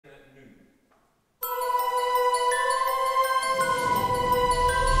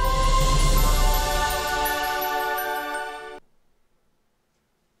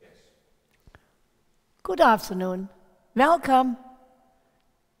Good afternoon. Welcome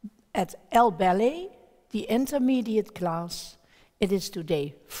at LBallet, the intermediate class. It is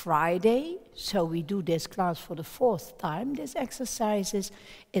today Friday, so we do this class for the 4th time, this exercises.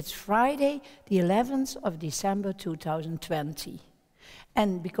 It's Friday, the 11th of December 2020.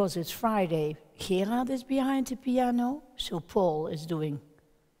 And because it's Friday, Gerard is behind the piano, so Paul is doing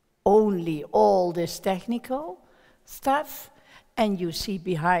only all this technical stuff. And you see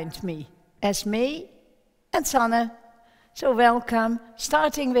behind me Esme and Sanne. So welcome.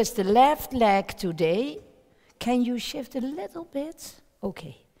 Starting with the left leg today. Can you shift a little bit?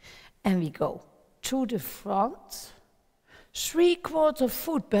 Okay. And we go to the front. 3/4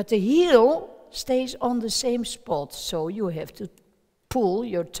 foot, but the heel stays on the same spot. So you have to pull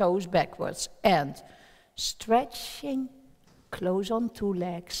your toes backwards. And stretching, close on 2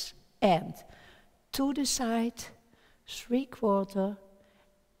 legs. And to the side, 3/4,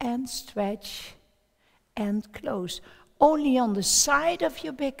 and stretch, and close. Only on the side of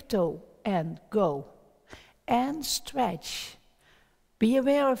your big toe, and go. And stretch. Be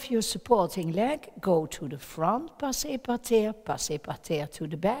aware of your supporting leg. Go to the front, passé par terre to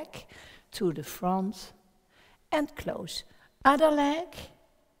the back, to the front, and close. Other leg,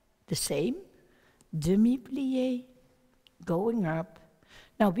 the same. Demi-plié, going up.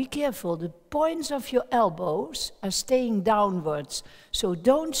 Now be careful, the points of your elbows are staying downwards, so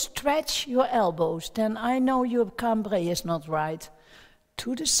don't stretch your elbows, then I know your cambre is not right.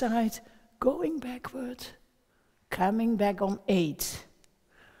 To the side, going backward, coming back on 8,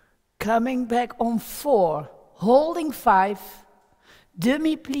 coming back on 4, holding 5,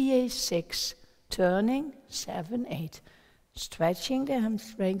 demi-plié 6, turning 7, 8, stretching the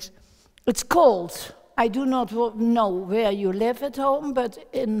hamstrings. It's cold. I do not know where you live at home, but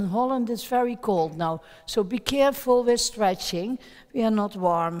in Holland it's very cold now. So be careful with stretching. We are not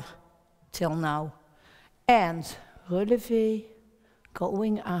warm till now. And relevé,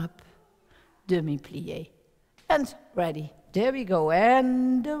 going up, demi-plié. And ready. There we go.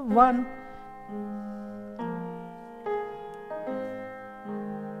 And 1.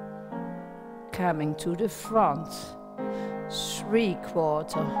 Coming to the front.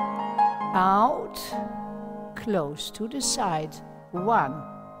 3/4. Out, close to the side, 1,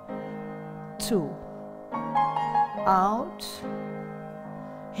 2, out,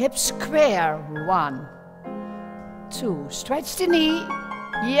 hips square, 1, 2, stretch the knee,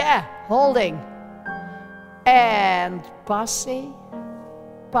 yeah, holding, and passé,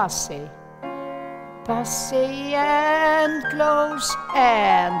 passé, passé, and close,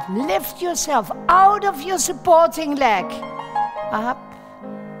 and lift yourself out of your supporting leg, up,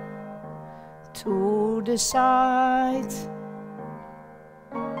 to the side.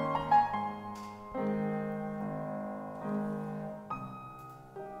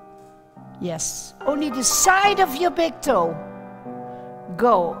 Yes, only the side of your big toe.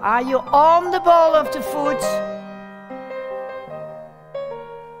 Go. Are you on the ball of the foot?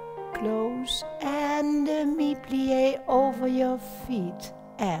 Close and demi-plié over your feet.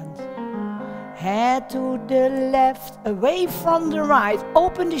 And head to the left, away from the right.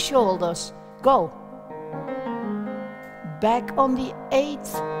 Open the shoulders. Go. Back on the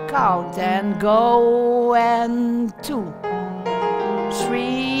 8th count and go, and 2,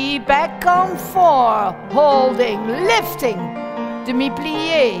 3, back on 4, holding, lifting,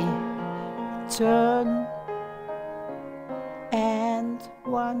 demi-plié, turn, and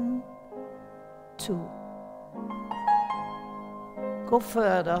 1, 2. Go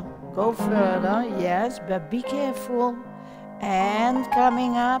further, yes, but be careful, and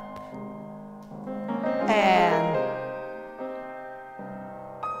coming up, and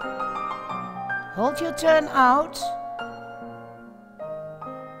hold your turn out,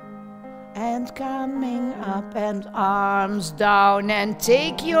 and coming up, and arms down, and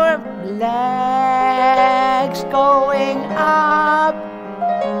take your legs going up,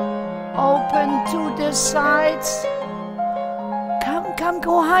 open to the sides, come,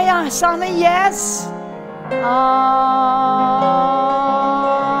 go higher, Sanne, yes,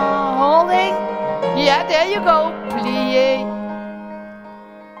 holding, yeah, there you go, plié.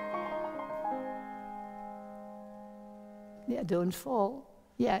 Yeah, don't fall.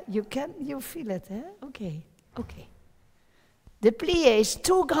 Yeah, you feel it, eh? Okay. The pliés,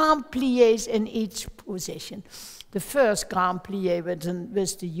 2 grand pliés in each position. The first grand plié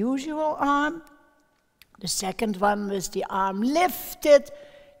with the usual arm. The second one with the arm lifted.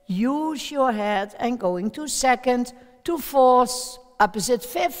 Use your head and going to 2nd, to 4th, opposite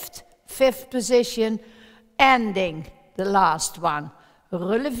 5th position, ending the last one.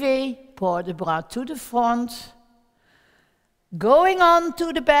 Relevé, port de bras to the front, going on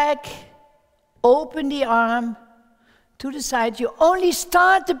to the back, Open the arm to the side. You only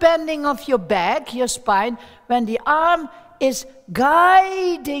start the bending of your back, your spine, when the arm is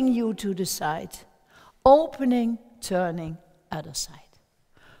guiding you to the side. Opening, turning, other side.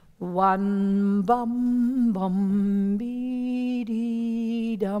 One bum bum be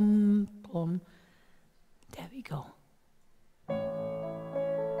dee dum bum. There we go.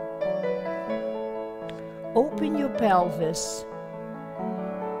 Open your pelvis.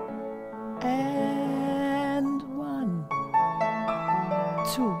 And 1,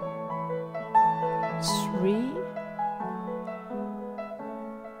 2, 3.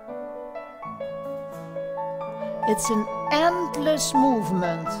 It's an endless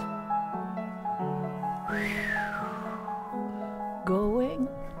movement. Going.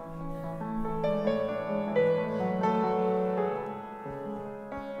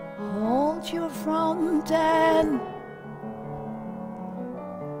 Hold your front end.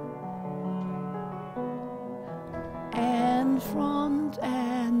 And front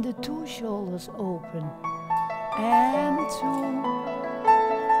and the 2 shoulders open. And 2,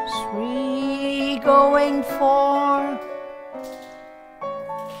 3, going 4.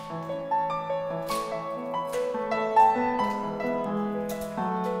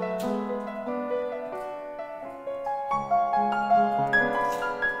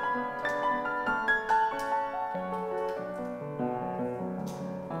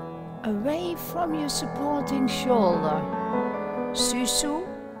 Away from your supporting shoulder. Susu.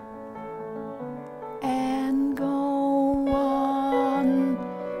 And go 1,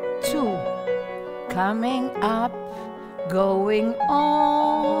 2. Coming up, going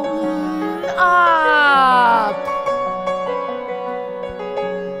on, up.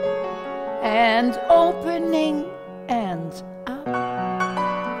 And opening and up.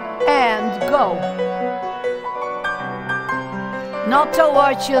 And go. Not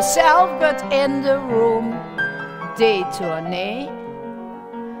towards yourself, but in the room. Détourner,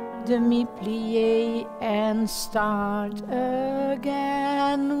 demi-plié, and start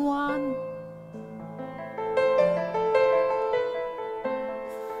again. 1.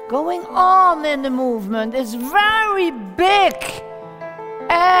 Going on in the movement is very big.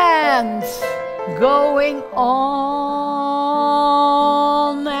 And going on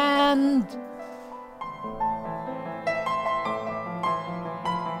and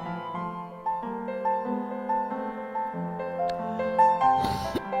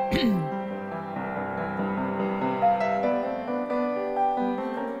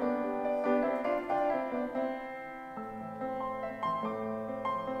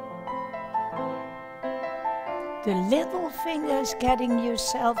the little fingers getting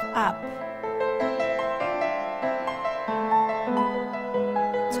yourself up.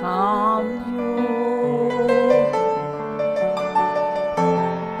 Tendu.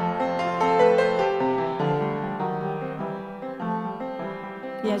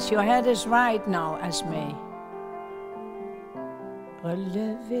 Yes, your head is right now, Esme.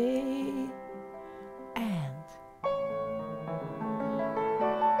 Relevé and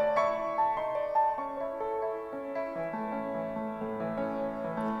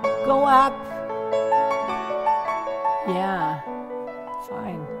go up. Yeah,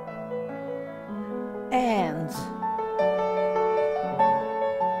 fine. And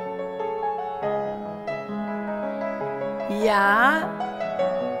yeah,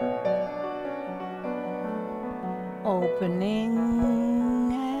 opening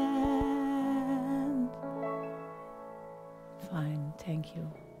and fine, thank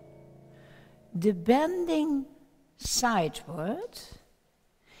you. The bending sideward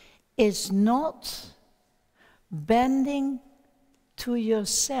is not bending to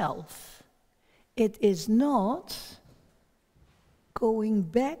yourself. It is not going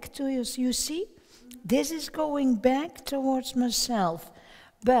back to you see? This is going back towards myself.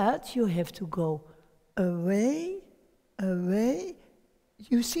 But you have to go away, away.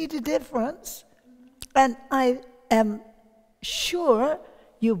 You see the difference? And I am sure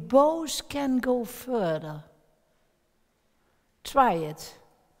you both can go further. Try it.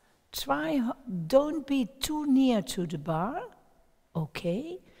 Try, don't be too near to the bar.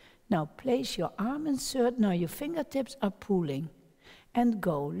 Okay. Now place your arm insert. Now your fingertips are pulling. And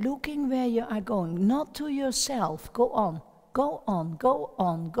go, looking where you are going, not to yourself. Go on, go on, go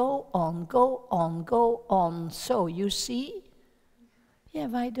on, go on, go on, go on. So you see? Yeah,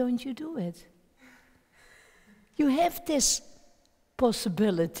 why don't you do it? You have this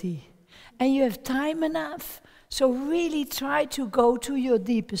possibility. And you have time enough. So really try to go to your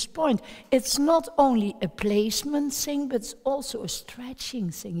deepest point. It's not only a placement thing, but it's also a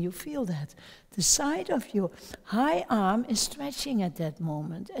stretching thing. You feel that. The side of your high arm is stretching at that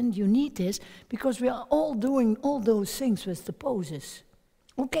moment. And you need this because we are all doing all those things with the poses.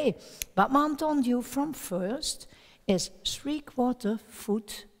 Okay, but what I told you from first is 3/4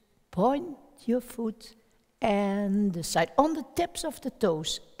 foot, point your foot and the side on the tips of the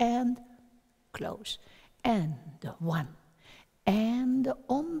toes and close. And the 1. And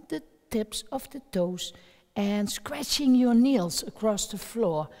on the tips of the toes and scratching your nails across the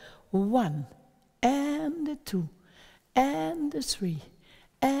floor. 1 and the 2 and the 3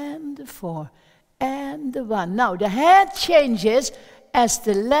 and the 4 and the 1. Now the head changes as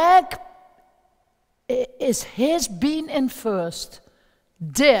the leg has been in first.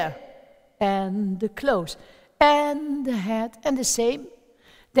 There. And the close. And the head. And the same.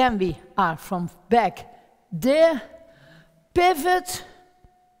 Then we are from back. There. Pivot.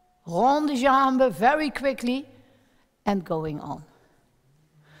 Rond de jambe very quickly. And going on.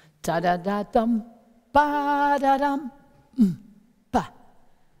 Ta-da-da-dum. Ba-da-dum. Ba.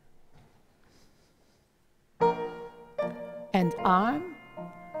 And arm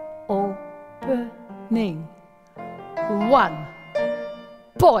opening. 1.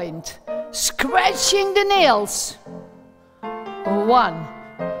 Point. Scratching the nails. 1.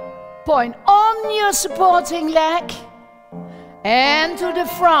 Point on your supporting leg. And to the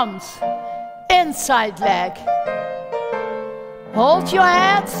front. Inside leg. Hold your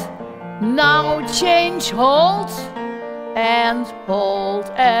head. Now change. Hold. And hold.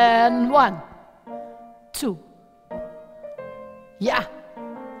 And 1. 2. Yeah.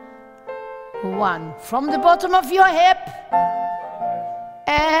 1. From the bottom of your hip.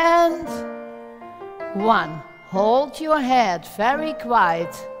 And 1. Hold your head very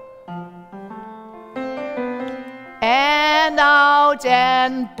quiet. And out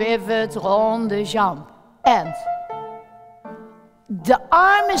and pivot rond de jambe. And the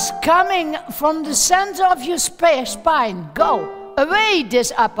arm is coming from the center of your spine. Go away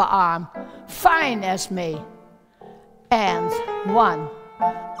this upper arm. Fine, Esme. And 1.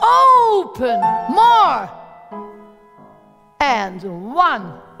 Open. More. And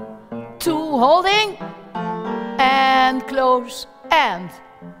 1. 2. Holding. And close. And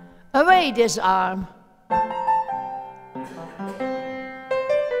away this arm.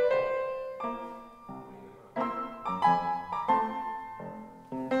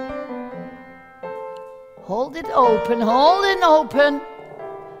 Hold it open, hold it open.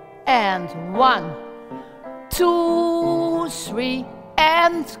 And 1, 2, 3,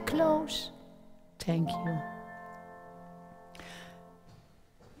 and close. Thank you.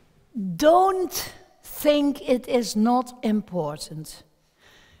 Don't think it is not important.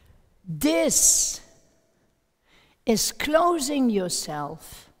 This is closing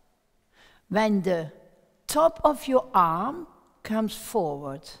yourself when the top of your arm comes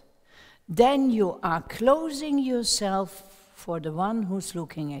forward. Then you are closing yourself for the one who's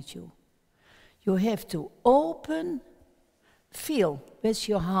looking at you. You have to open, feel with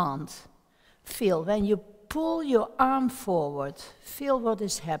your hand. Feel when you pull your arm forward, feel what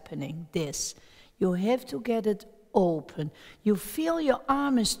is happening, this. You have to get it open. You feel your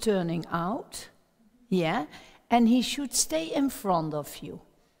arm is turning out, yeah, and he should stay in front of you.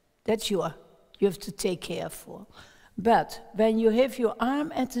 That's you have to take care for. But when you have your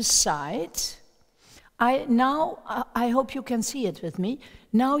arm at the side, I hope you can see it with me.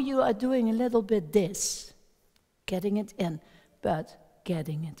 Now you are doing a little bit this, getting it in, but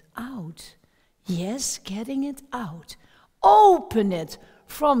getting it out. Yes, getting it out. Open it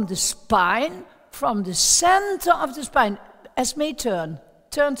from the spine, from the center of the spine. Esme,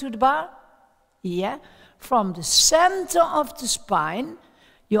 turn to the bar. Yeah, from the center of the spine,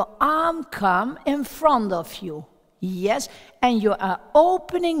 your arm come in front of you. Yes, and you are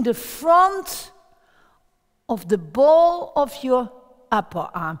opening the front of the ball of your upper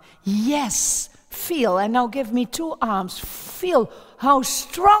arm. Yes, feel, and now give me 2 arms. Feel how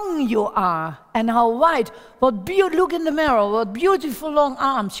strong you are and how wide. Look in the mirror, what beautiful long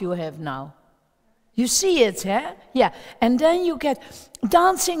arms you have now. You see it, eh? Yeah, and then you get,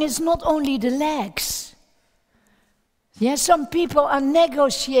 dancing is not only the legs. Yes, some people are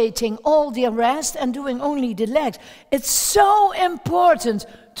negotiating all the rest and doing only the legs. It's so important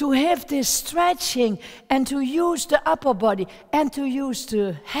to have this stretching and to use the upper body and to use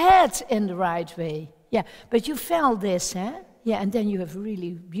the head in the right way. Yeah, but you felt this, eh? Yeah, and then you have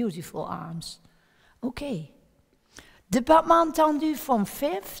really beautiful arms. Okay. The battement tendu from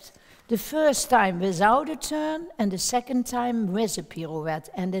 5th, the first time without a turn and the second time with a pirouette.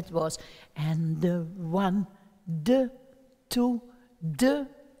 And it was, and the 1, the 2, the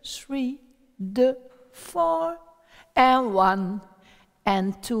 3, the 4, and 1,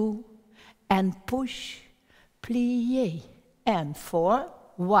 and 2, and push, plie, and 4,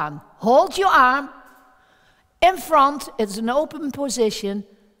 1. Hold your arm in front, it's an open position,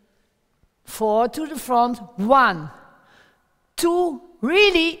 4 to the front, 1, 2,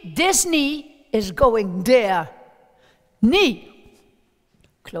 really, this knee is going there, knee,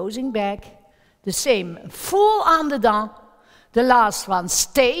 closing back, the same, full en dedans, the last one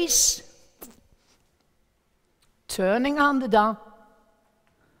stays, turning en dedans,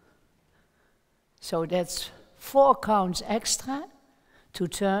 so that's 4 counts extra to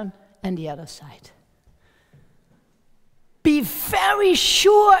turn and the other side. Be very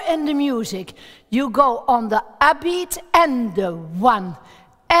sure in the music. You go on the upbeat and the 1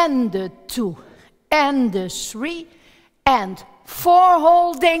 and the 2 and the 3 and 4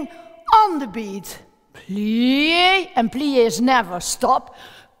 holding on the beat. Plie, and plie is never stop.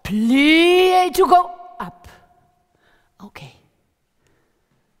 Plie to go up. Okay.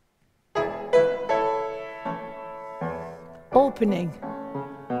 Opening.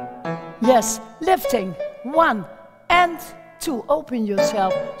 Yes, lifting. 1 and 2. Open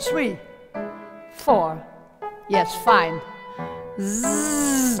yourself. 3, 4. Yes, fine.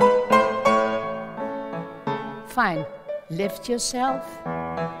 Zzz. Fine. Lift yourself.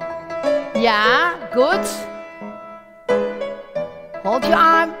 Yeah, good. Hold your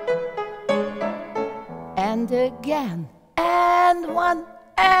arm. And again. And 1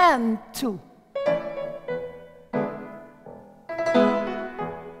 and 2.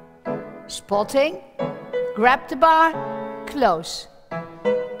 Spotting. Grab the bar. Close.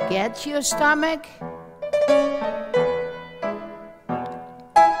 Get your stomach.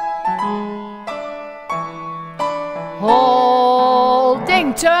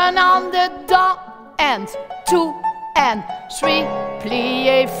 Holding. Turn on the dot. And 2 and 3.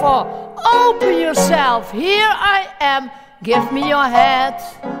 Plie 4. Open yourself. Here I am. Give me your head.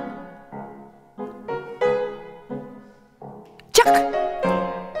 Chuck.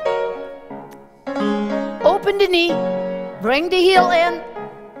 Open the knee. Bring the heel in.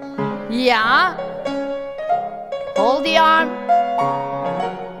 Yeah. Hold the arm.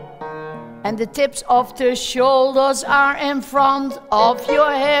 And the tips of the shoulders are in front of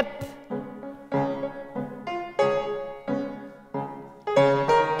your hip.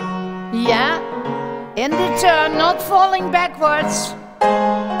 Yeah. In the turn, not falling backwards.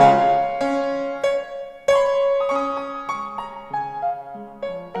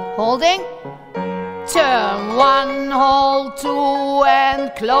 Holding. Turn 1, hold 2,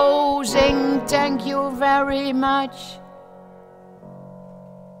 and closing. Thank you very much.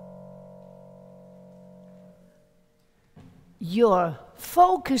 Your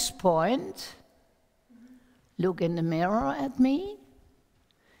focus point, look in the mirror at me,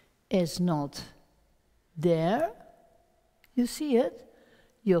 is not there. You see it?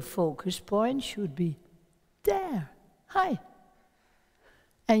 Your focus point should be there. Hi.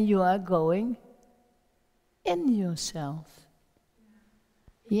 And you are going in yourself.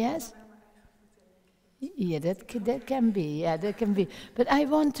 Yes? Yeah, that can be. Yeah, that can be. But I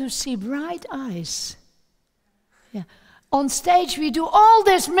want to see bright eyes. Yeah. On stage we do all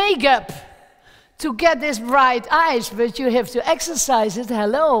this makeup to get this bright eyes, but you have to exercise it.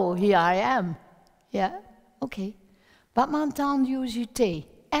 Hello, here I am. Yeah? Okay. But maintenant use your T.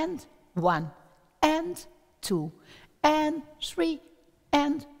 And 1, and 2, and 3,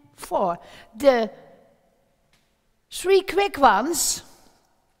 and 4. The 3 quick ones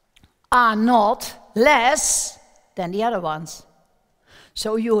are not less than the other ones.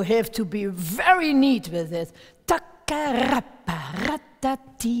 So you have to be very neat with it. Takarapa,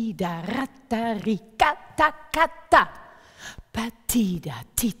 ratatida, ratarika, takata. Patida,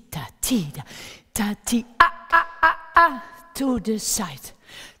 tita, tida, tati, to the side.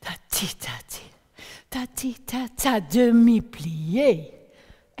 Tati, tati, tati, tata, demi-plié.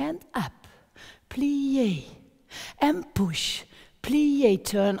 And up, plié. And push, plié,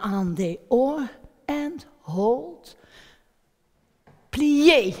 turn on the oar and hold.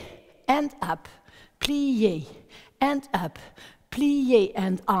 Plié and up, plié and up, plié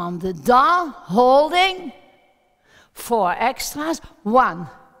and on the down, holding. 4 extras, 1,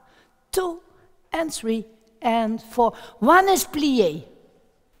 2, and 3, and 4. 1 is plié.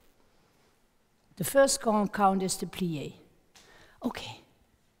 The first count is the plié. Okay.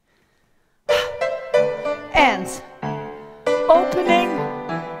 And opening,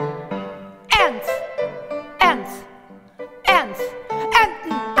 and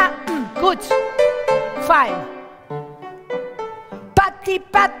good, fine. Pati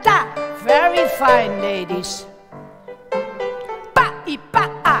pata, very fine, ladies.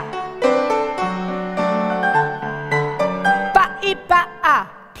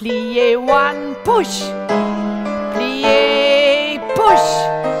 plie, one, push. Plie, push.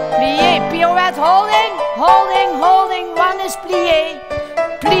 Plie, pirouette, holding, holding, holding. One is plie.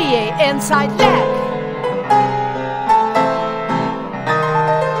 Plie, inside leg.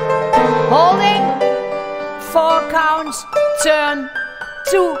 Holding, 4 counts, turn,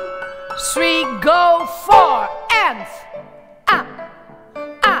 2, 3, go, 4, and I.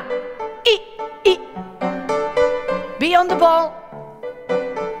 Be on the ball.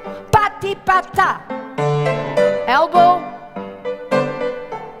 Pati pata. Elbow.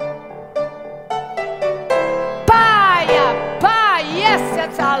 Paya, pa, yes,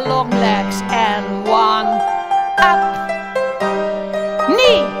 that's our long legs. And 1, up.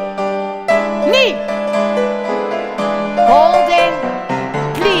 Knee, knee. Holding,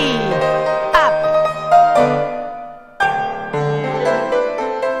 plie, up.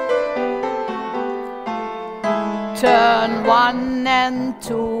 Turn 1 and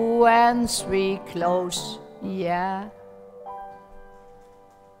 2 and 3, close, yeah.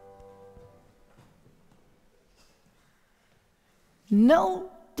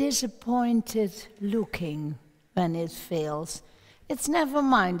 No disappointed looking when it fails. It's never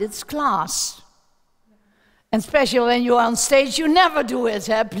mind, it's class. And especially when you're on stage, you never do it,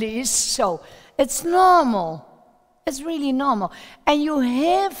 please. So it's normal. It's really normal. And you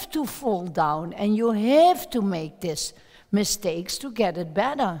have to fall down and you have to make these mistakes to get it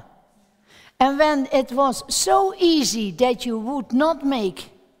better. And when it was so easy that you would not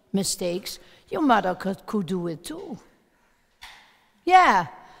make mistakes, your mother could do it too. Yeah,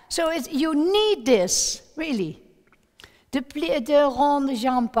 so you need this, really. The ronde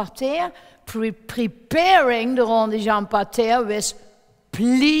jambe par terre, preparing the ronde jambe par terre with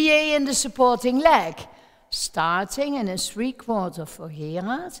plie in the supporting leg. Starting in a 3/4 for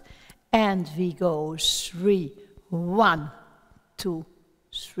Gerard, and we go 3, 1, 2,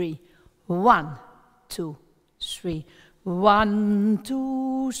 3, 1, 2, 3, 1,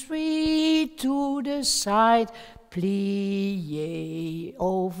 2, 3, to the side, plie,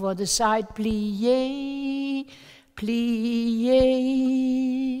 over the side, plie, plie,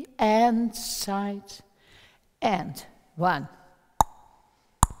 and side, and 1,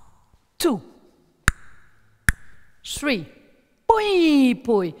 2, 3, poi,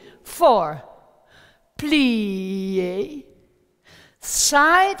 poi, 4, plie,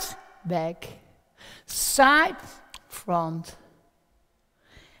 side, back, side, front,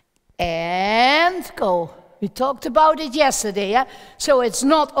 and go. We talked about it yesterday, yeah? So it's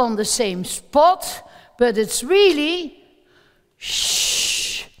not on the same spot, but it's really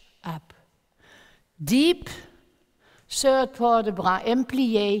up. Deep, 3rd port de bras, in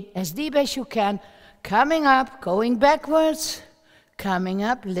plie, as deep as you can. Coming up, going backwards, coming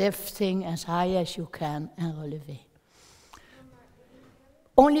up, lifting as high as you can, and relevé.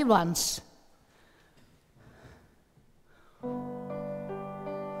 Only once.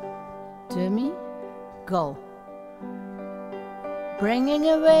 Demi, go. Bringing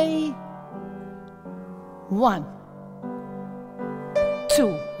away. 1,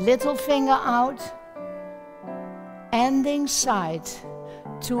 2, little finger out. Ending side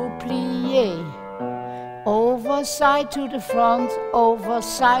to plie. Over side to the front, over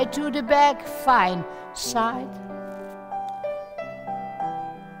side to the back, fine. Side.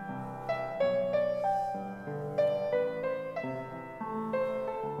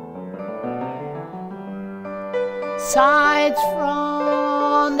 Side,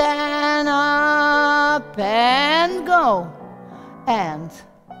 front, and up, and go. And.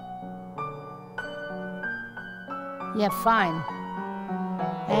 Yeah, fine.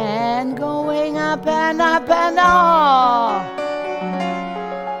 And going up and up and up.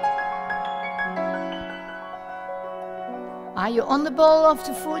 Are you on the ball of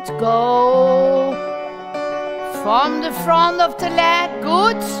the foot? Go. From the front of the leg,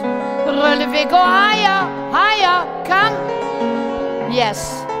 good. Relevé, go higher, higher, come.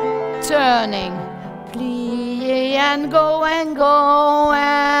 Yes, turning. Plie and go and go.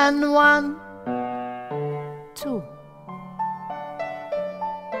 And 1, 2.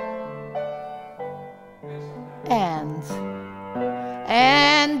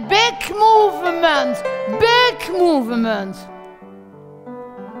 And big movement, big movement.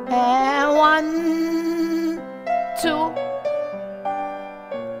 And 1, 2.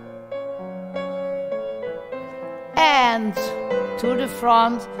 And to the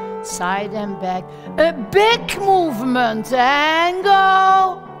front, side and back. A big movement and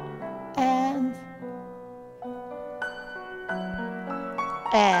go. And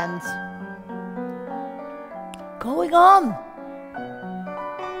going on.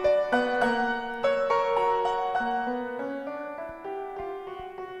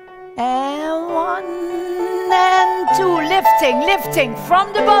 lifting, lifting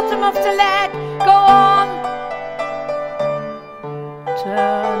from the bottom of the leg. Go on.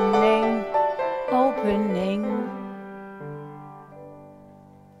 Turning, opening.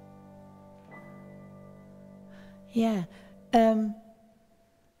 Yeah.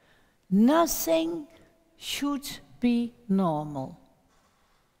 Nothing should be normal.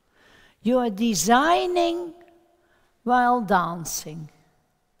 You are designing while dancing.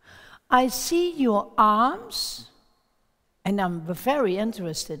 I see your arms, and I'm very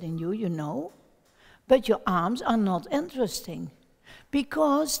interested in you, you know, but your arms are not interesting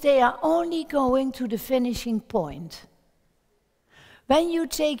because they are only going to the finishing point. When you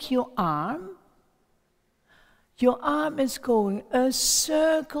take your arm is going a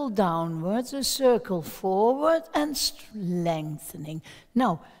circle downwards, a circle forward, and lengthening.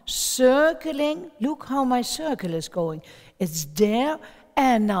 Now, circling, look how my circle is going. It's there,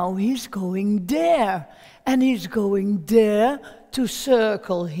 and now he's going there. And he's going there to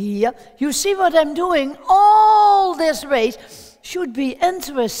circle here. You see what I'm doing? All this race should be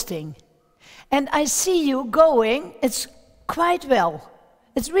interesting. And I see you going, it's quite well.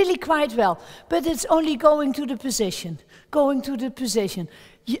 It's really quite well, but it's only going to the position, going to the position.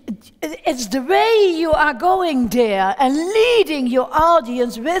 It's the way you are going there and leading your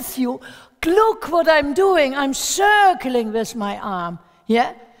audience with you. Look what I'm doing. I'm circling with my arm,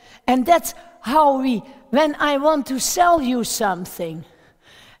 yeah? And that's how when I want to sell you something,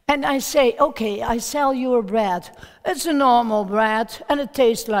 and I say, okay, I sell you a bread. It's a normal bread, and it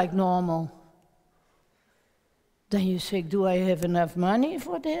tastes like normal. Then you say, do I have enough money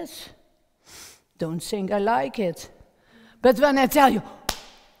for this? Don't think I like it. But when I tell you,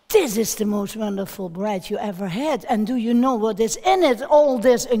 this is the most wonderful bread you ever had, and do you know what is in it? All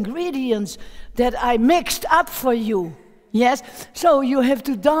these ingredients that I mixed up for you. Yes? So you have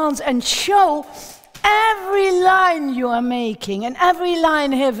to dance and show every line you are making, and every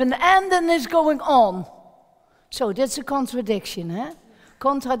line have an end and is going on. So that's a contradiction, eh?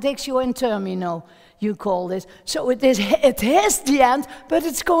 Contradictio in termino, you call this. So it has the end, but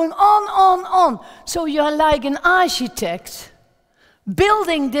it's going on. So you're like an architect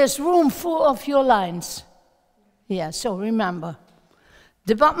building this room full of your lines. Yeah, so remember,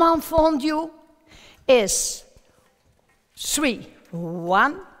 the battement fondu is 3,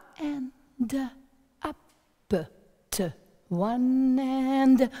 1 and up, t, 1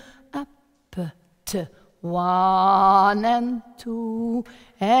 and up, t, 1 and 2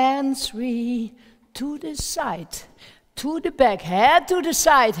 and 3, to the side, to the back, head to the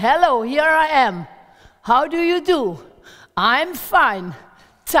side. Hello, here I am. How do you do? I'm fine.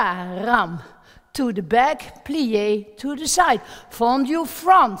 Taram. To the back, plie, to the side. Fondu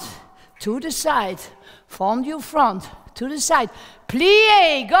front, to the side. Fondu front, to the side.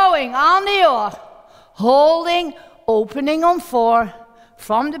 Plie, going on the oar. Holding, opening on 4.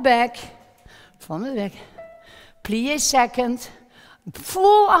 From the back. Plie second.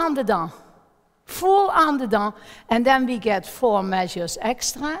 Full aan de dent. Full aan de dent. And then we get 4 measures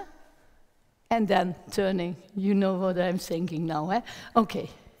extra. And then turning. You know what I'm thinking now, eh? Okay.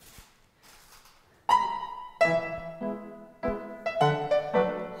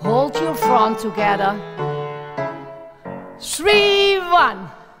 Hold your front together. 3, 1,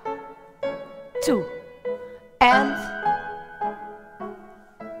 2, and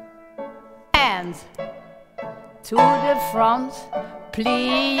to the front,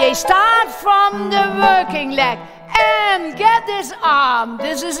 plie, start from the working leg, and get this arm,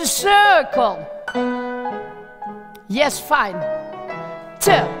 this is a circle. Yes, fine.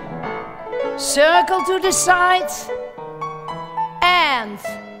 Turn, circle to the side, and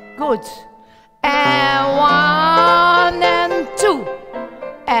good. And 1 and 2,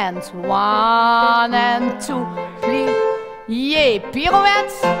 and 1 and 2, plie,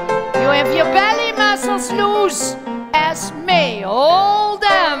 pirouette. You have your belly muscles loose as may. Hold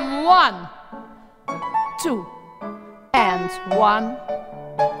them. 1, 2, and 1.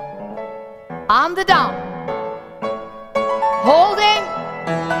 On the down.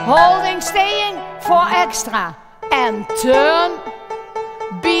 Holding, staying for extra. And turn.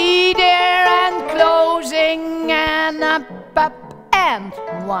 Be there and closing and up, and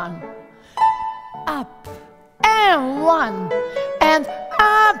 1. Up and 1 and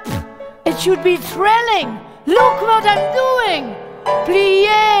up. It should be thrilling. Look what I'm doing.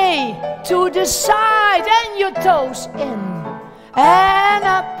 Plie to the side and your toes in. And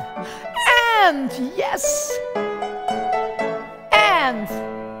up. And yes. And.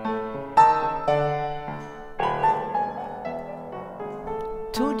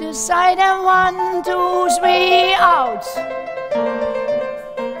 To the side and 1, 2, 3, out.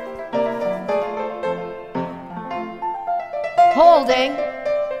 holding,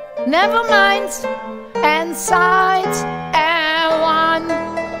 never mind, and side, and one,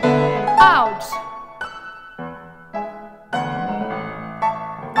 out.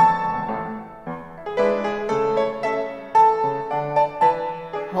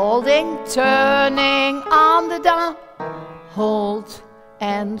 Holding, turning on the down, hold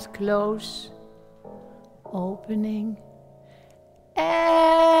and close, opening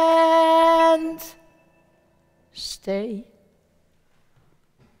and stay.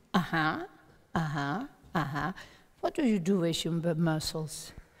 What do you do with your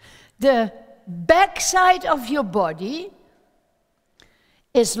muscles? The back side of your body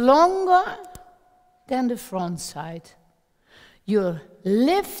is longer than the front side. You're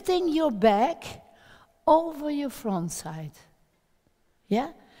lifting your back over your front side.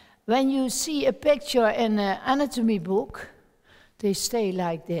 Yeah? When you see a picture in an anatomy book, they stay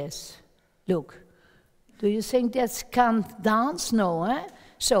like this. Look. Do you think that can't dance? No, eh?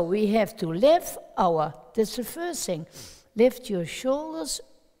 So we have to lift that's the first thing. Lift your shoulders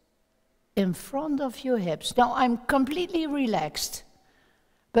in front of your hips. Now I'm completely relaxed,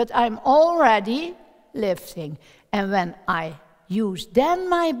 but I'm already lifting. And when I use then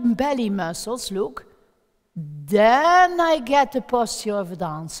my belly muscles, look, then I get the posture of a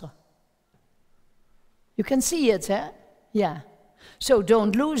dancer. You can see it, eh? Yeah. So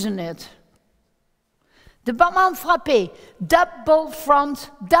don't loosen it. The battement frappé, double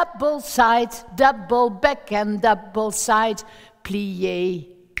front, double side, double back and double side, plié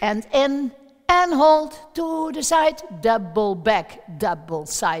and in and hold to the side, double back, double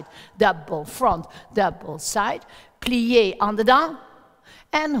side, double front, double side, plié on the down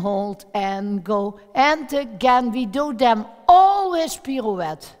and hold and go. And again we do them always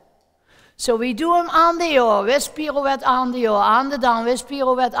pirouette. So we do them on the yaw, with pirouette on the yaw, on the down, with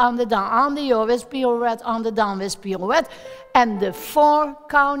pirouette on the down, on the yaw, with pirouette on the down, with pirouette. And the 4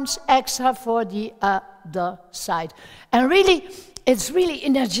 counts extra for the other side. And really, it's really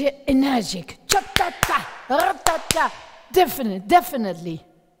energetic. Cha-ta-ta, ra-ta-ta. Definitely.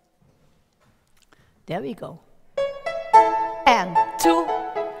 There we go. And 2,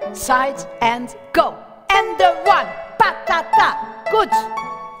 sides and go. And the 1, pa-ta-ta, good.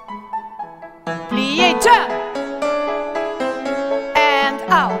 Plié, turn, and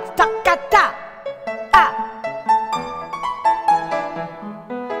out, ta-ka-ta,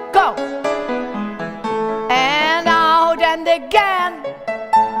 go, and out, and again,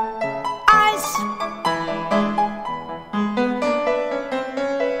 eyes,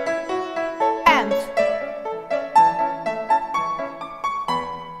 and,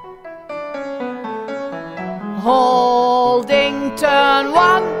 holding, turn,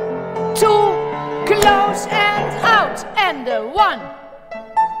 1, 2, close and out, and the 1.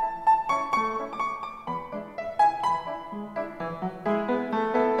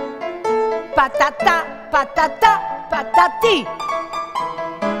 Patata, patata, patati.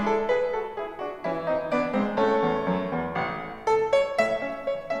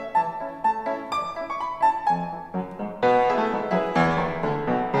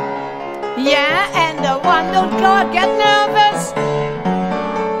 Yeah, and the 1, don't go, get nervous.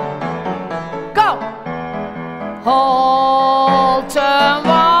 Hold, turn,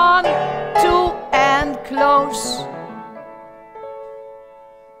 1, 2, and close.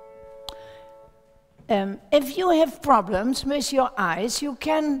 If you have problems with your eyes, you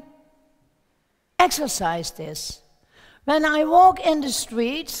can exercise this. When I walk in the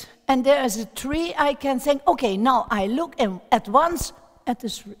street and there is a tree, I can think, okay, now I look at once at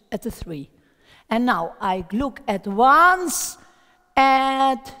the 3. And now I look at once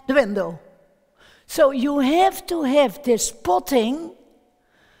at the window. So you have to have this spotting,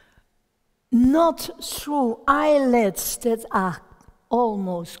 not through eyelids that are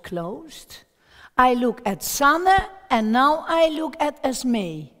almost closed. I look at Sanne, and now I look at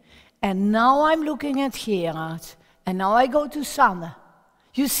Esme. And now I'm looking at Gerard. And now I go to Sanne.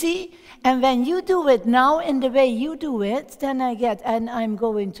 You see? And when you do it now in the way you do it, then I'm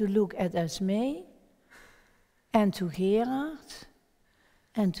going to look at Esme, and to Gerard,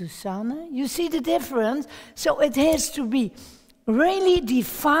 and to Sanne. You see the difference? So it has to be really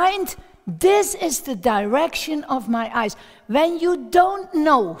defined. This is the direction of my eyes. When you don't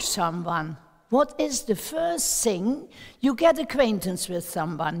know someone, what is the first thing? You get acquaintance with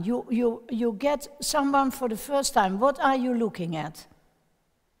someone. You get someone for the first time. What are you looking at?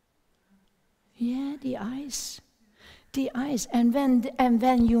 Yeah, the eyes. The eyes. And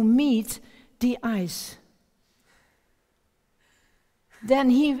when you meet the eyes,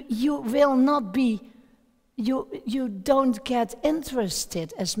 then you will not be, you don't get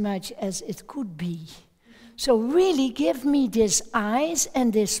interested as much as it could be. So really give me this eyes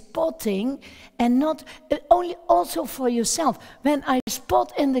and this spotting, and not only also for yourself. When I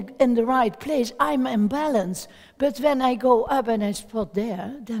spot in the right place, I'm in balance. But when I go up and I spot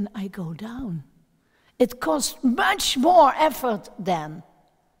there, then I go down. It costs much more effort then.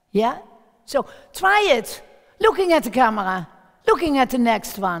 Yeah? So try it. Looking at the camera, looking at the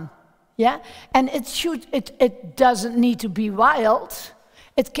next one. Yeah? And it doesn't need to be wild.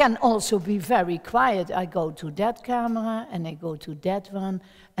 It can also be very quiet. I go to that camera and I go to that one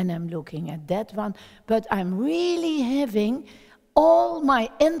and I'm looking at that one. But I'm really having all my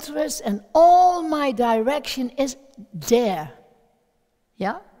interest and all my direction is there.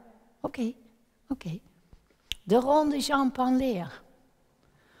 Yeah? Okay, okay. De ronde jambe en l'air.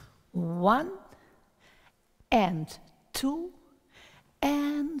 1 and 2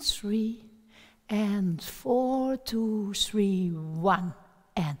 and 3 and 4, 2, 3, 1.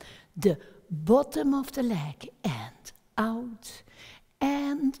 And the bottom of the leg, and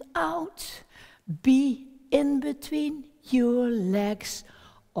out, be in between your legs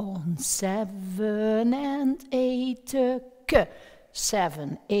on 7 and 8,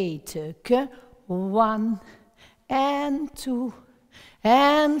 7, 8, 1 and 2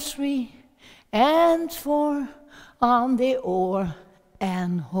 and 3 and 4 on the oar,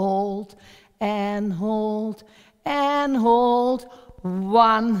 and hold and hold and hold.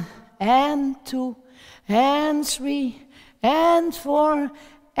 1 and 2 and 3 and 4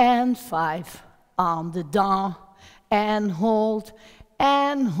 and 5 on the dent, and hold,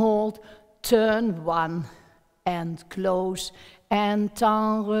 turn 1 and close, and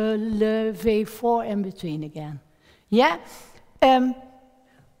temps relevé, 4 in between again. Yeah?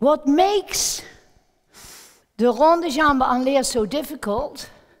 What makes the ronde jambe en l'air so difficult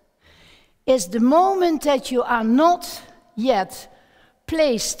is the moment that you are not yet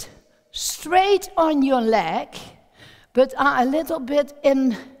placed straight on your leg, but are a little bit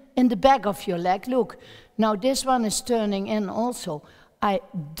in the back of your leg. Look, now this one is turning in also. I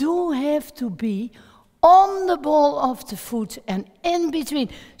do have to be on the ball of the foot and in between.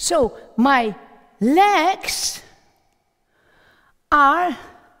 So my legs are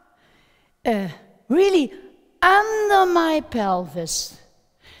really under my pelvis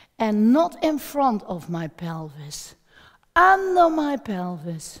and not in front of my pelvis. Under my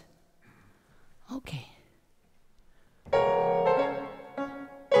pelvis. Okay.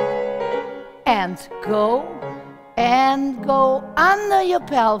 And go under your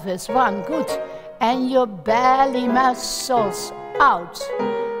pelvis. 1, good. And your belly muscles out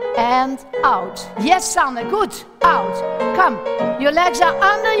and out. Yes, Sanne, good. Out. Come. Your legs are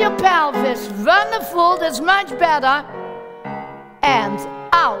under your pelvis. Wonderful. That's much better. And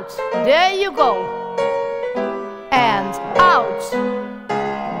out. There you go. And out,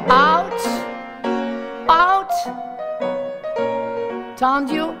 out, out,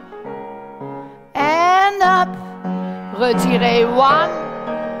 tendu, and up, retirez 1,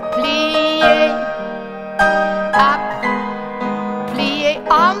 pliez, up, pliez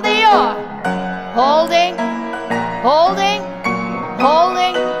on the oar, holding, holding,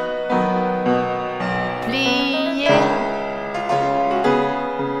 holding, pliez.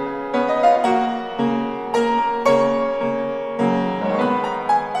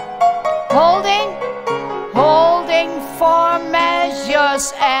 Holding 4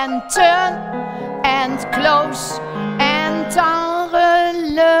 measures, and turn and close and temps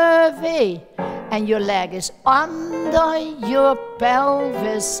relevé. And your leg is under your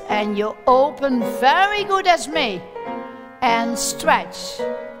pelvis and you open very good as me. And stretch.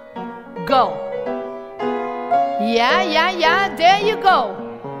 Go. Yeah, there you go.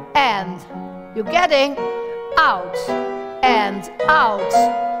 And you're getting out and out.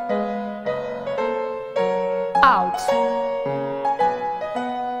 Out.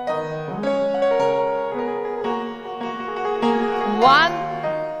 One,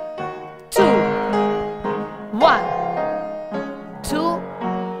 2, 1, 2,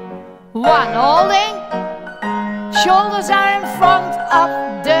 1. Holding. Shoulders are in front of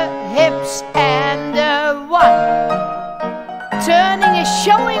the hips, and 1. Turning is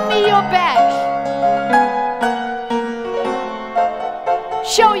showing me your back.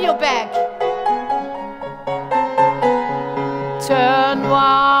 Show your back. Turn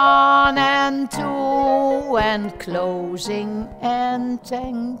 1 and 2 and closing, and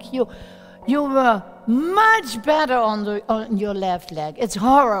thank you. You were much better on your left leg. It's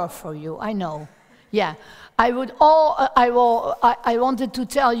horror for you, I know. Yeah, I wanted to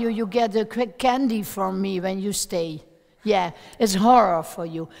tell you, you get a quick candy from me when you stay. Yeah, it's horror for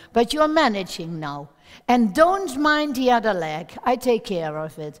you. But you're managing now. And don't mind the other leg. I take care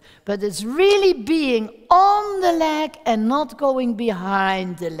of it. But it's really being on the leg and not going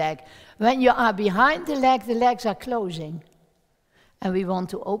behind the leg. When you are behind the legs are closing. And we want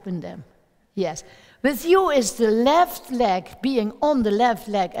to open them. Yes. With you is the left leg being on the left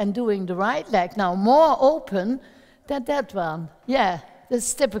leg and doing the right leg now more open than that one. Yeah,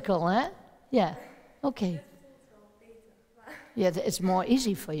 that's typical, eh? Yeah, okay. Yeah, it's more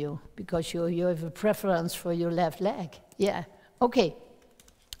easy for you because you have a preference for your left leg. Yeah, okay.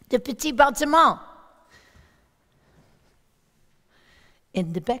 The petit battement.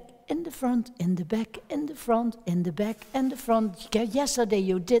 In the back, in the front, in the back, in the front, in the back, and the front. Yesterday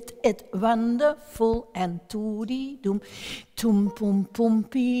you did it wonderful and toody-doom,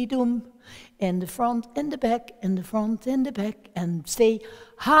 tum-pum-pum-pee-doom. In the front, in the back, in the front, in the back, and stay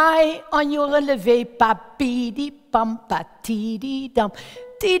high on your relevé, pa-pee-dee-pam-pa-tee-dee-dum,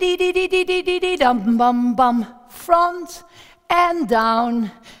 tee-dee-dee-dee-dee-dee-dee-dum-bum-bum. Front and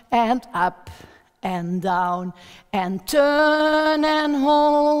down and up and down and turn and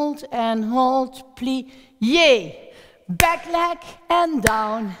hold, plie. Back leg and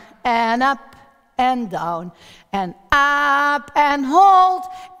down and up and down and up and hold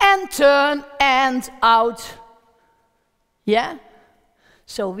and turn and out. Yeah?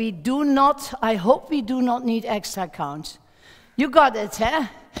 So we do not, I hope we do not need extra counts. You got it, eh?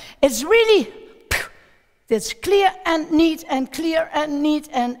 It's really, it's clear and neat and clear and neat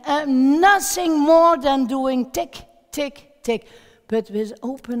and nothing more than doing tick, tick, tick, but with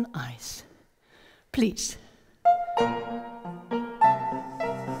open eyes. Please.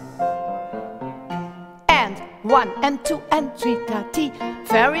 And 1 and 2 and 3, ta-ti.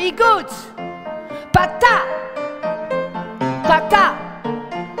 Very good. Pa-ta, ta-ta.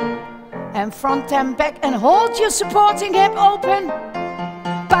 And front and back and hold your supporting hip open.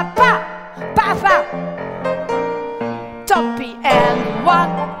 Pa-pa, pa-pa. Toppy and 1,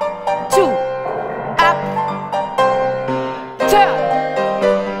 2, up, turn,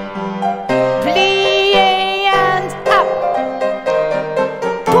 plie and up,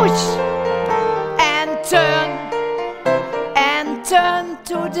 push and turn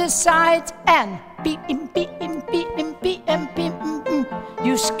to the side and beam.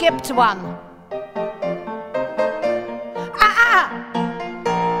 You skipped one.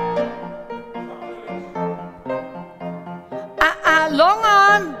 Long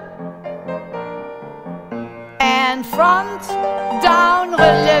arm and front, down,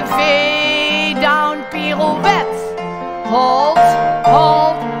 relevé, down, pirouette, hold,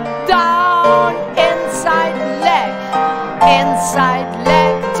 down, inside leg,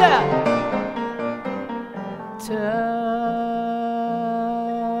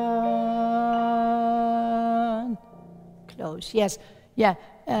 turn, close, yes, yeah,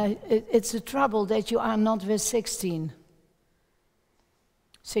 it's a trouble that you are not with 16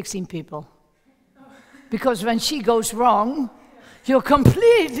 people. Because when she goes wrong, you're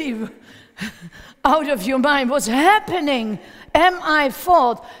completely out of your mind. What's happening? Am I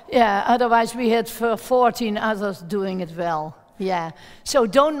fault? Yeah, otherwise we had 14 others doing it well. Yeah, so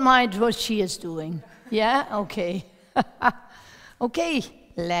don't mind what she is doing. Yeah, okay. Okay,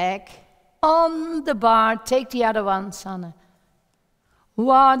 leg on the bar. Take the other one, Sanne.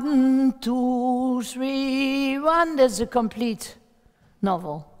 1, 2, 3, 1. That's a complete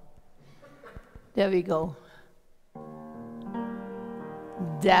novel. There we go.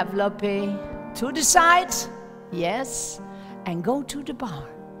 Développé to the side, yes, and go to the bar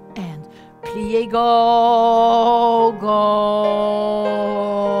and plie, go,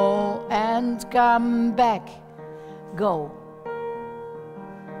 and come back, go.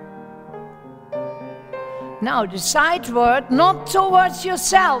 Now the sideward, not towards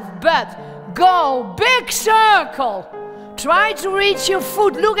yourself, but go, big circle. Try to reach your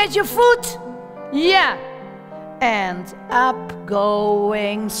foot. Look at your foot. Yeah. And up,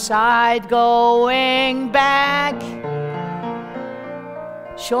 going, side, going, back.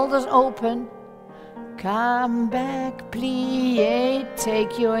 Shoulders open. Come back, plie,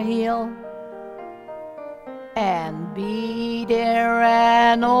 take your heel. And be there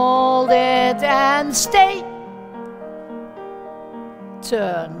and hold it and stay.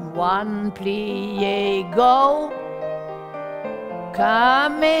 Turn 1, plie, go.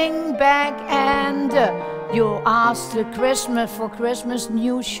 Coming back and you asked for Christmas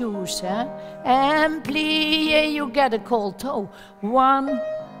new shoes, huh? And plie, you get a cold toe. 1,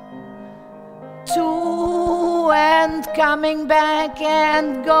 2, and coming back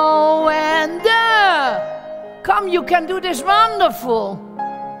and go and come, you can do this wonderful.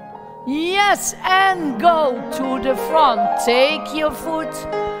 Yes, and go to the front. Take your foot,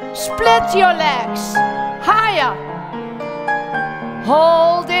 split your legs, higher.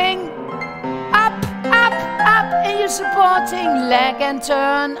 Holding, up, up, up in your supporting leg and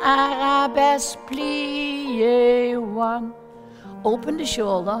turn, arabesque, plie, 1. Open the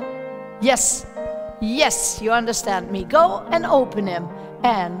shoulder. Yes, yes, you understand me. Go and open him.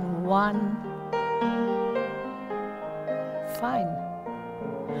 And 1. Fine.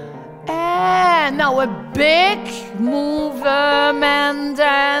 And now a big movement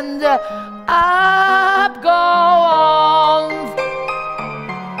and up, go on.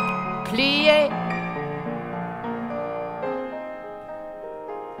 Plie.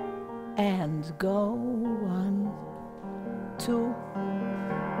 And go 1, 2.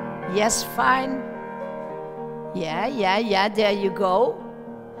 Yes, fine. Yeah, yeah, yeah, there you go.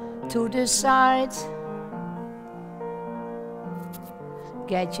 To the side.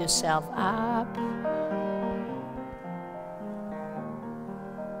 Get yourself up.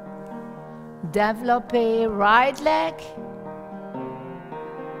 Développé right leg.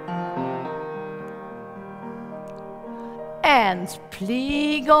 And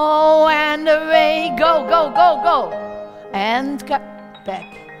plie, go and away. Go, go, go, go. And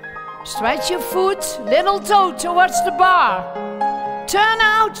back. Stretch your foot, little toe towards the bar. Turn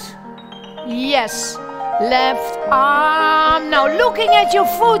out. Yes. Left arm. Now looking at your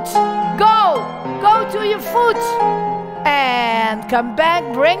foot. Go. Go to your foot. And come back.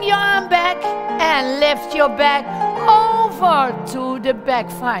 Bring your arm back. And lift your back over to the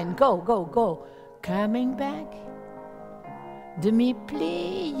back. Fine. Go, go, go. Coming back.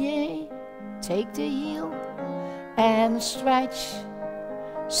 Demi-plie. Take the heel. And stretch.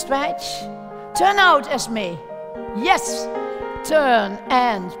 Stretch. Turn out, Esme. Yes. Turn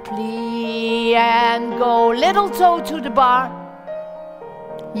and plie and go. Little toe to the bar.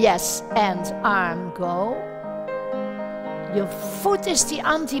 Yes, and arm go. Your foot is the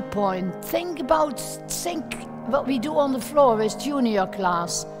anti-point. Think what we do on the floor is junior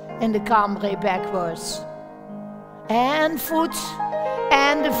class in the cambre backwards. And foot.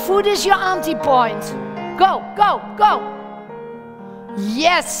 And the foot is your anti-point. Go, go, go.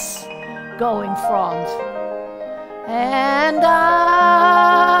 Yes. Go in front. And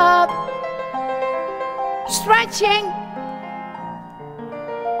up. Stretching.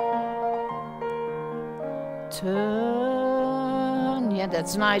 Turn. Yeah,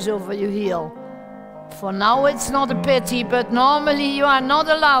 that's nice over your heel. For now it's not a pity, but normally you are not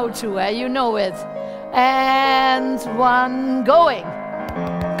allowed to, you know it. And 1, going.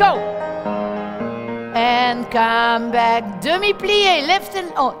 Go. And come back. Demi-plie, lift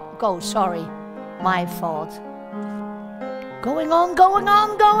and... Oh, go, sorry. My fault. Going on, going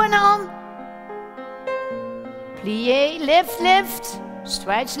on, going on. Plie, lift, lift.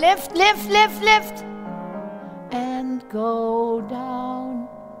 Stretch, lift, lift, lift, lift. And go down.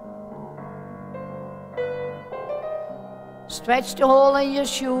 Stretch the hole in your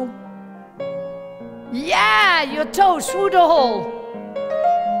shoe. Yeah, your toes through the hole.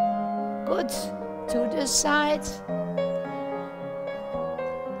 Good. To the side.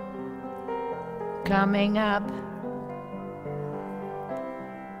 Coming up.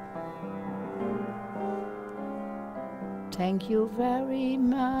 Thank you very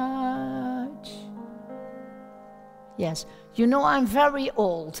much. Yes, you know I'm very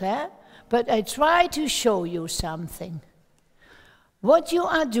old, but I try to show you something. What you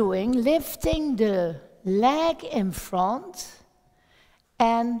are doing, lifting the leg in front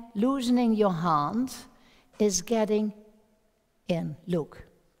and loosening your hand, is getting in. Look.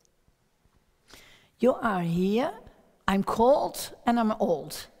 You are here. I'm cold and I'm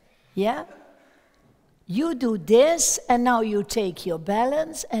old. Yeah? You do this, and now you take your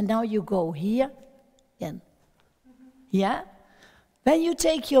balance, and now you go here, in. Yeah? When you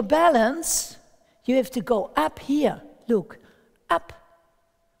take your balance, you have to go up here. Look, up.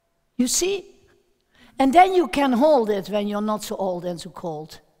 You see? And then you can hold it when you're not so old and so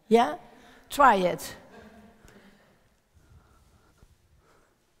cold. Yeah? Try it.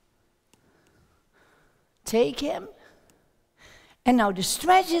 Take him. And now the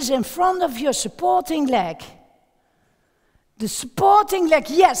stretch is in front of your supporting leg. The supporting leg,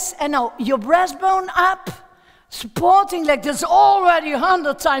 yes. And now your breastbone up. Supporting leg, that's already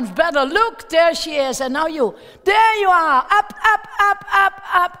 100 times better. Look, there she is. And now you. There you are. Up, up, up, up,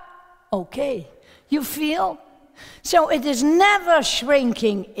 up. Okay. You feel? So it is never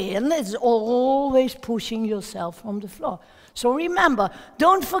shrinking in. It's always pushing yourself from the floor. So remember,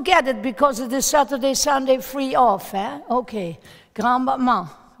 don't forget it because it is Saturday, Sunday, free off. Okay. Grand battement.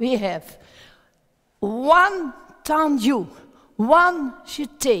 We have 1 tendu, 1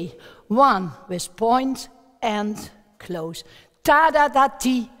 jeté, 1 with point and close.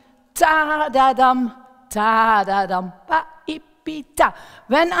 Ta-da-da-ti, ta-da-dam, ta-da-dam, pa-i-pi-ta.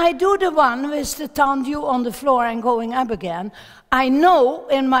 When I do the 1 with the tendu on the floor and going up again, I know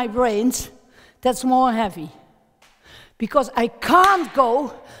in my brains that's more heavy. Because I can't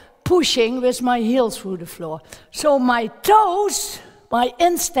go pushing with my heels through the floor. So my toes, my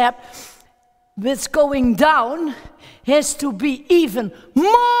instep, with going down, has to be even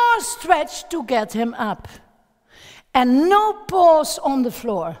more stretched to get him up. And no pause on the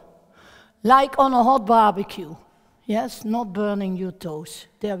floor, like on a hot barbecue. Yes, not burning your toes.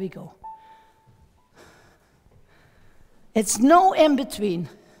 There we go. It's no in between.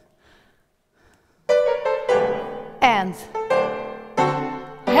 And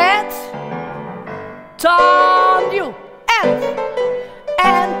head, turn you,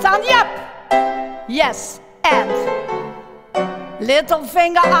 and turn up. Yes, and little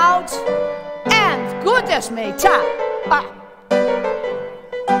finger out, and goodness me, ta,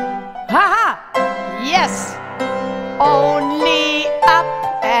 ha-ha, yes, only up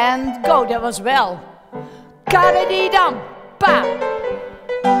and go, that was well, ka-da-dee-dum, pa.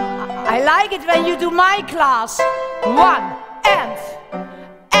 I like it when you do my class, 1, and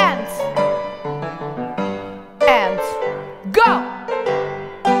go.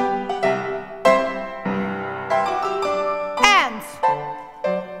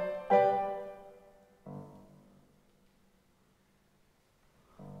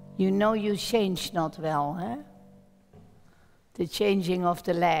 You know you changed not well, eh? The changing of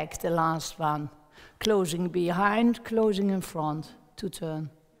the leg, the last one. Closing behind, closing in front to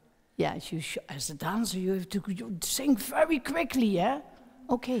turn. Yes, as a dancer you have to sing very quickly, eh?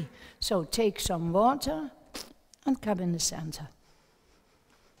 Okay, so take some water and come in the center.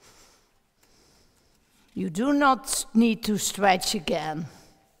 You do not need to stretch again.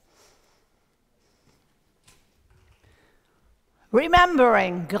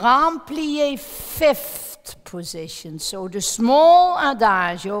 Remembering, grand plié 5th position, so the small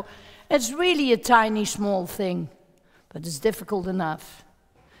adagio, it's really a tiny small thing, but it's difficult enough.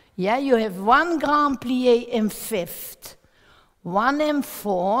 Yeah, you have 1 grand plié in 5th, 1 in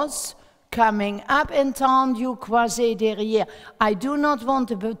 4th, coming up in tendu, croisé derrière. I do not want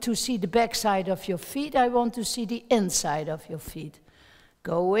to see the back side of your feet, I want to see the inside of your feet.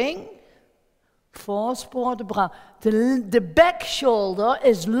 Going. 4 port de bras. The back shoulder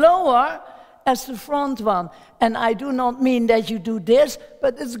is lower as the front one. And I do not mean that you do this,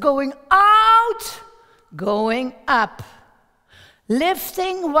 but it's going out, going up.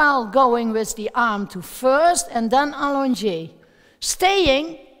 Lifting while going with the arm to first and then allongé.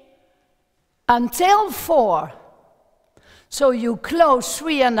 Staying until 4. So you close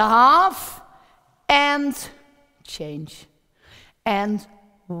 3.5 and change. And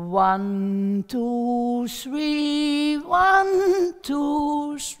 1, 2, 3, 1,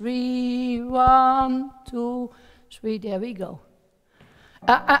 2, 3, 1, 2, 3, there we go.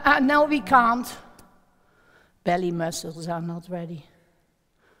 No, we can't. Belly muscles are not ready.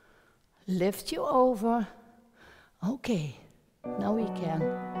 Lift you over. Okay, now we can.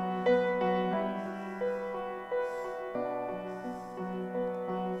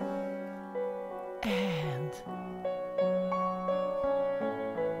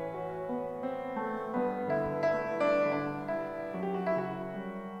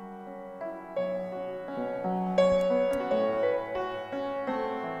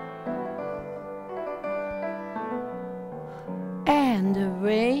 And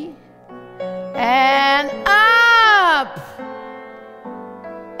away, and up,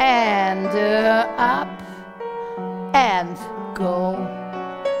 and up, and go.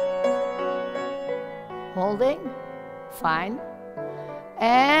 Holding, fine.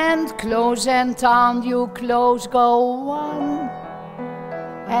 And close and turn, you close, go 1,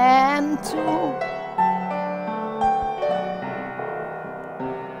 and 2.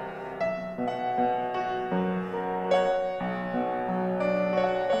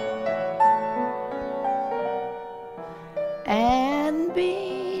 And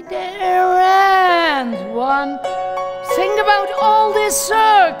be there and 1. Think about all these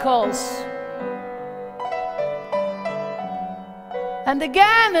circles. And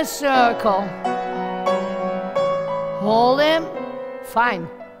again a circle. Hold him. Fine.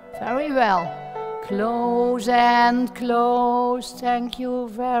 Very well. Close and close. Thank you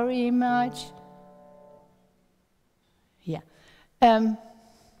very much. Yeah.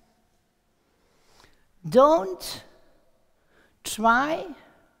 Don't try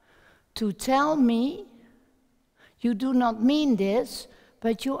to tell me you do not mean this,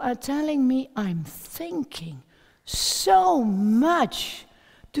 but you are telling me I'm thinking. so much.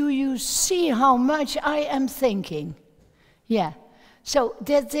 Do you see how much I am thinking? Yeah. So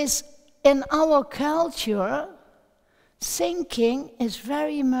that is in our culture, thinking is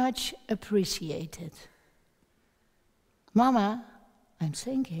very much appreciated. Mama, I'm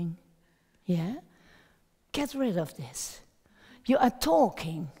thinking. Yeah? Get rid of this. You are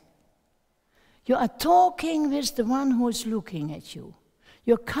talking. You are talking with the one who is looking at you.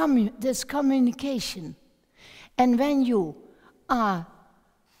 There's communication. And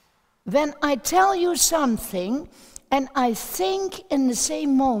when I tell you something, and I think in the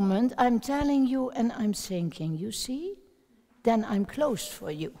same moment, I'm telling you and I'm thinking, you see? Then I'm closed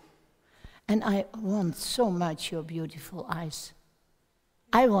for you. And I want so much your beautiful eyes.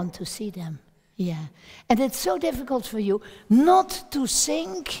 I want to see them, yeah. And it's so difficult for you not to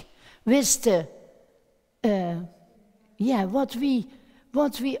think with the, what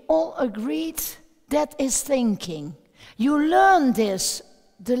we all agreed, that is thinking. You learn this,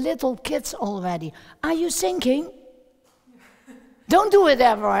 the little kids already. Are you thinking? Don't do it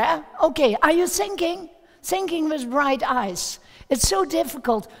ever, eh? Okay, are you thinking? Thinking with bright eyes. It's so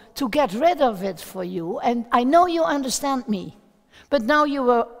difficult to get rid of it for you, and I know you understand me. But now you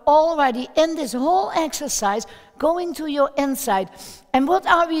were already in this whole exercise, going to your inside. And what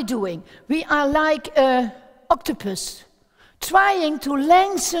are we doing? We are like an octopus, trying to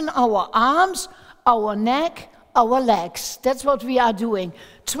lengthen our arms, our neck, our legs. That's what we are doing.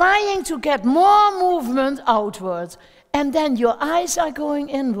 Trying to get more movement outwards. And then your eyes are going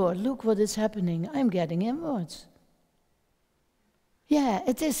inward. Look what is happening. I'm getting inwards. Yeah,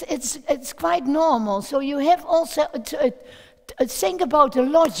 it's quite normal. So you have also to think about the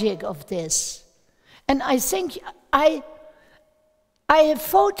logic of this. And I think I have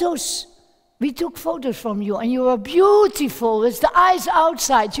photos. We took photos from you, and you are beautiful with the eyes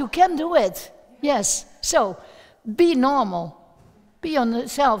outside. You can do it. Yes. So be normal. Be on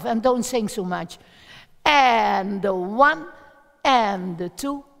yourself and don't think so much. And the 1, and the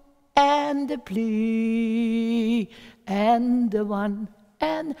 2, and the plie, and the 1,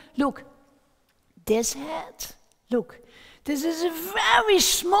 and look, this head, look, this is a very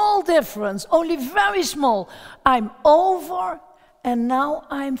small difference, only very small. I'm over, and now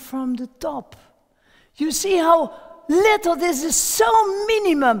I'm from the top. You see how little, this is so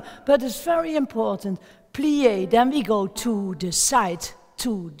minimum, but it's very important. Plie, then we go to the side,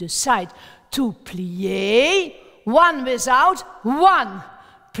 to the side. To plie, 1 without, 1.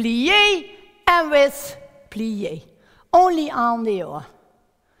 Plie, and with plie. Only on the oar.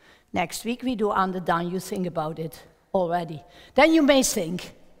 Next week we do on the down, you think about it already. Then you may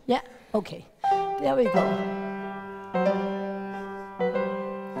think, yeah, okay, there we go.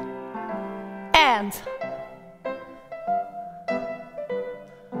 And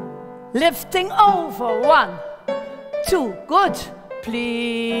lifting over, 1, 2, good.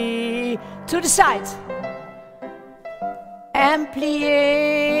 Plie, to the side. And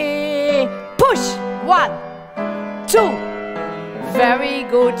plie, push, 1, 2. Very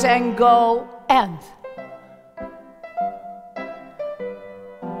good, and go, and.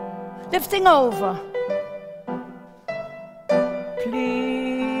 Lifting over.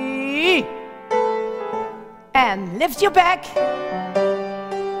 Plie. And lift your back.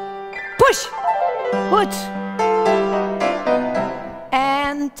 Push, good.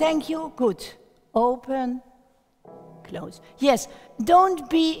 And thank you, good. Open, close. Yes, don't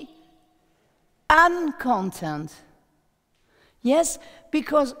be uncontent. Yes,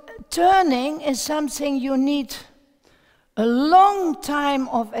 because turning is something you need a long time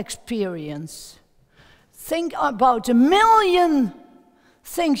of experience. Think about 1,000,000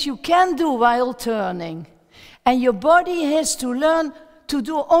 things you can do while turning. And your body has to learn to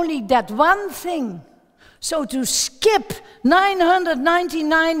do only that one thing. So to skip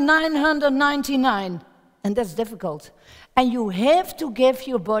 999, 999, and that's difficult. And you have to give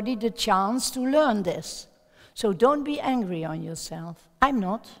your body the chance to learn this. So don't be angry on yourself. I'm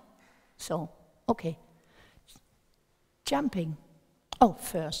not. So, okay. Jumping. Oh,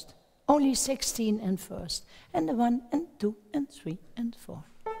 first. Only 16 and first. And the 1 and 2 and 3 and 4.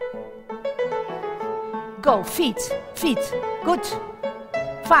 Go, feet, feet. Good.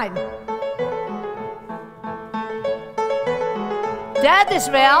 Fine. That is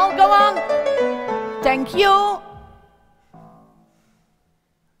well. Go on. Thank you.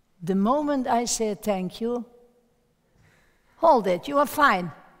 The moment I say thank you, hold it. You are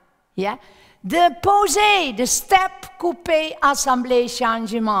fine. Yeah? The posé, the step, coupé, assemblée,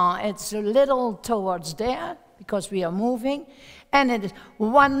 changement. It's a little towards there because we are moving. And it is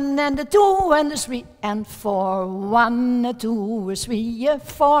 1 and a 2 and a 3 and 4. 1 and 2 and 3 and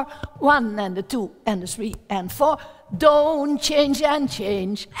 4. 1 and a 2 and a 3 and 4. Don't change and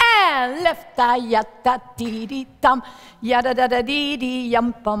change. And left ya da dee dee dum. Ya da da da dee dee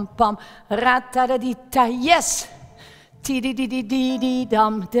yum pum pum. Ra da da dee da. Yes. Dee dee dee dee dee dee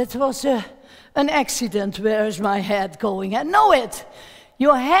dum. That was an accident. Where is my head going? I know it.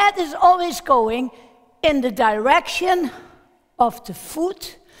 Your head is always going in the direction of the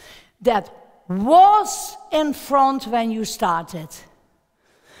foot that was in front when you started.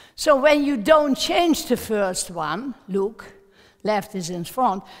 So when you don't change the first one, look, left is in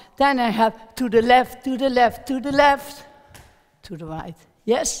front, then I have to the left, to the left, to the left, to the right.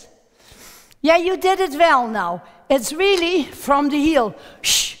 Yes? Yeah, you did it well now. It's really from the heel.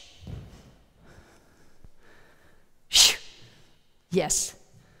 Shh. Shh. Yes.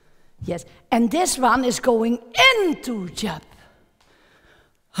 Yes. And this one is going into jump.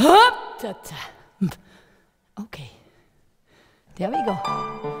 Hup, da, da. Okay, there we go.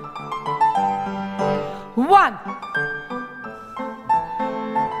 1.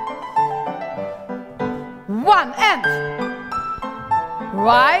 1 and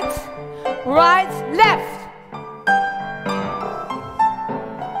right, right, left.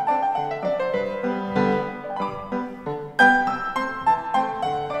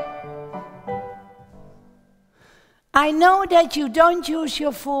 I know that you don't use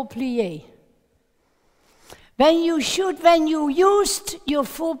your full plie. When you used your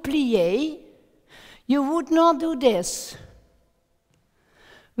full plie, you would not do this.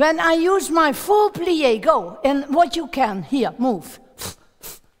 When I use my full plie, go, and what you can, here, move.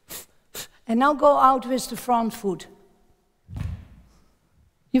 And now go out with the front foot.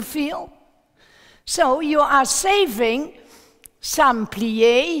 You feel? So you are saving some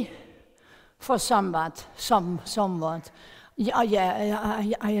plie for somewhat.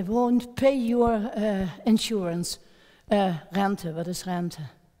 I won't pay your insurance. Rente, what is rente?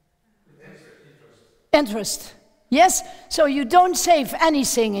 Interest. Yes? So you don't save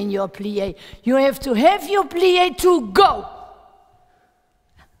anything in your plie. You have to have your plie to go.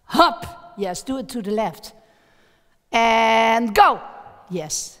 Hop. Yes, do it to the left. And go.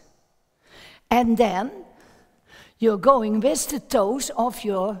 Yes. And then you're going with the toes of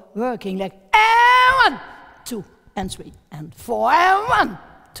your working leg. And 1, 2, and 3, and 4, and 1,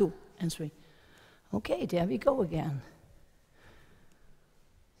 2, and 3. Okay, there we go again.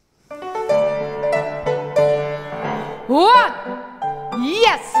 1,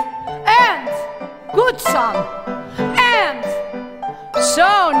 yes, and good son, and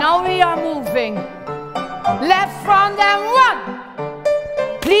so now we are moving. Left front and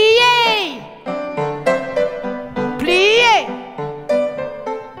 1, plie.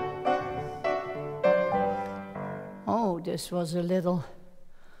 Oh, this was a little...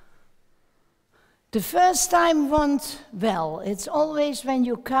 The first time went well. It's always when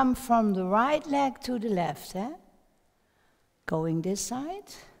you come from the right leg to the left, eh? Going this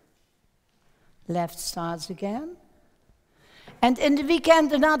side. Left starts again. And in the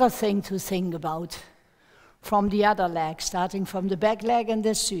weekend, another thing to think about. From the other leg, starting from the back leg and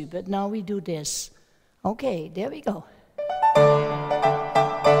the su. But now we do this. Okay, there we go.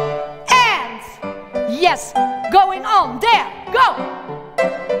 And yes, going on, there, go.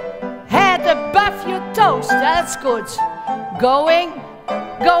 Head above your toes, that's good. Going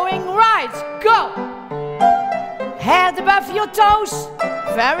right, go. Head above your toes,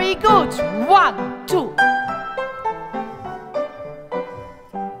 very good. 1, 2.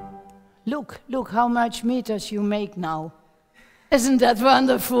 Look how much meters you make now. Isn't that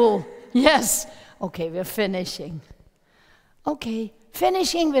wonderful? Yes. Okay, we're finishing. Okay,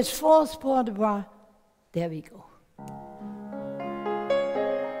 finishing with 4th port de bras. There we go.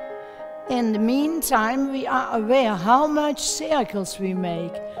 In the meantime, we are aware how much circles we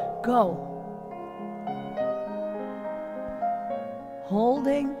make. Go.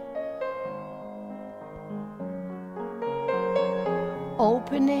 Holding.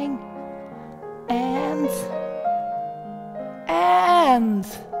 Opening. And.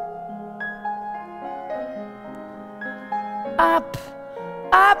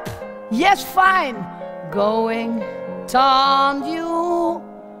 Up, yes, fine. Going, turn you,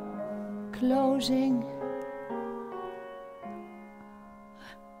 closing.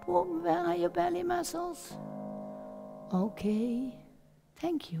 Where are your belly muscles? Okay,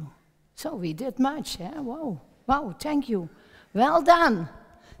 thank you. So we did much, yeah? Wow, thank you. Well done.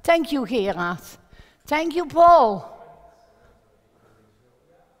 Thank you, Gerard. Thank you, Paul.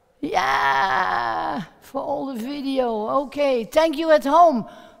 Yeah, for all the video. Okay, thank you at home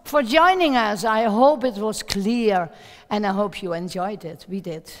for joining us. I hope it was clear, and I hope you enjoyed it. We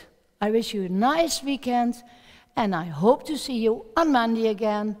did. I wish you a nice weekend, and I hope to see you on Monday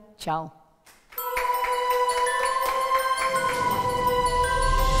again. Ciao.